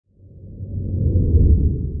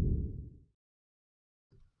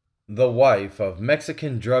The wife of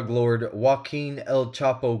Mexican drug lord Joaquin El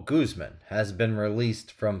Chapo Guzman has been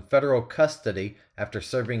released from federal custody after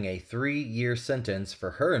serving a 3-year sentence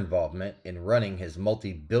for her involvement in running his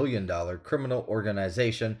multi-billion-dollar criminal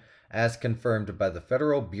organization, as confirmed by the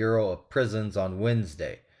Federal Bureau of Prisons on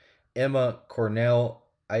Wednesday. Emma Coronel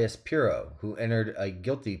Aispuro, who entered a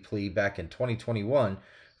guilty plea back in 2021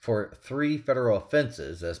 for 3 federal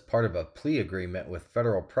offenses as part of a plea agreement with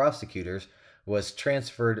federal prosecutors, was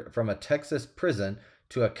transferred from a Texas prison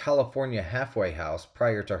to a California halfway house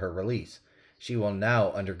prior to her release. She will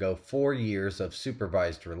now undergo 4 years of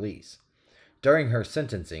supervised release. During her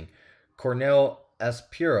sentencing, Coronel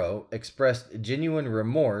Aispuro expressed genuine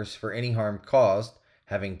remorse for any harm caused,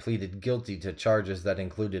 having pleaded guilty to charges that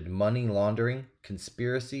included money laundering,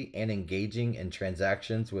 conspiracy, and engaging in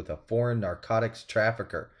transactions with a foreign narcotics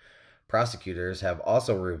trafficker. Prosecutors have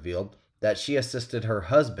also revealed that she assisted her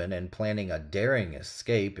husband in planning a daring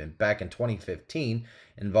escape back in 2015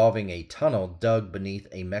 involving a tunnel dug beneath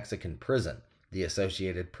a Mexican prison, the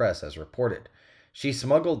Associated Press has reported. She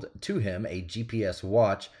smuggled to him a GPS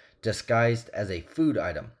watch disguised as a food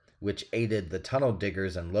item, which aided the tunnel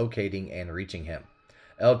diggers in locating and reaching him.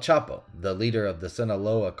 El Chapo, the leader of the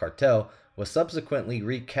Sinaloa cartel, was subsequently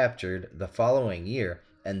recaptured the following year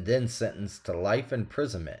and then sentenced to life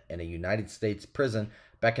imprisonment in a United States prison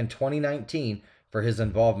back in 2019 for his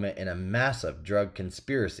involvement in a massive drug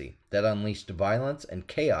conspiracy that unleashed violence and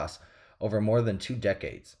chaos over more than 2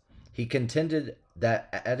 decades. He contended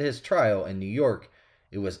that at his trial in New York,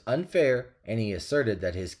 it was unfair, and he asserted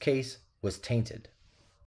that his case was tainted.